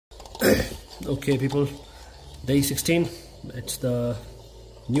Okay people, day 16, it's the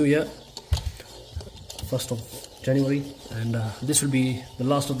new year, 1st of January, and this will be the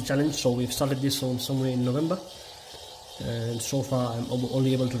last of the challenge. So we've started this on somewhere in November, and so far I'm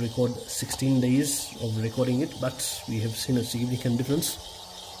only able to record 16 days of recording it, but we have seen a significant difference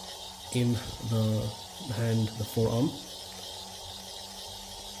in the hand, the forearm.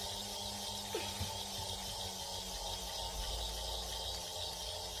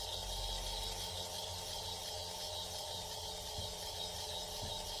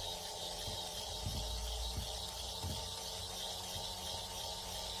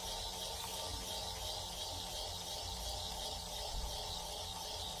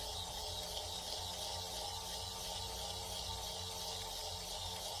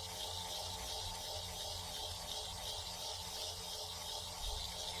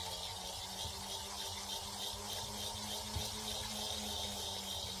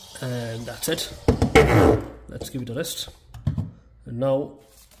 And that's it. Let's give it a rest. And now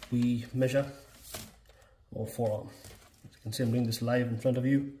we measure our forearm. As you can see, I'm doing this live in front of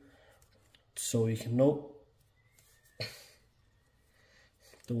you, so you can know.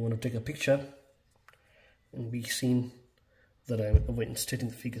 Don't want to take a picture and be seen that I'm overstating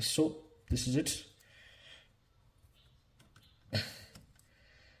the figures. So this is it.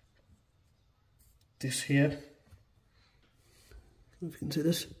 This here, if you can see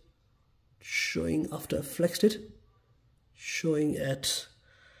this, showing after I flexed it, showing at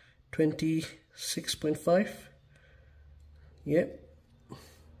 26.5. yeah,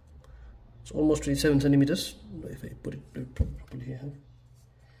 it's almost 27 centimeters. If I put it properly here,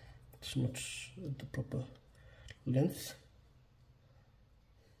 it's not at the proper length.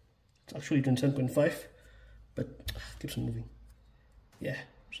 It's actually 27.5, but it keeps on moving. Yeah,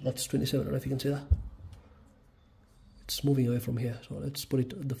 so that's 27. I don't know if you can see that. It's moving away from here, so let's put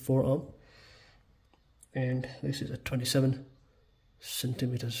it at the forearm, and this is at 27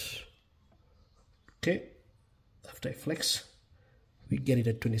 centimeters. Okay, after I flex, we get it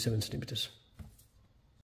at 27 centimeters.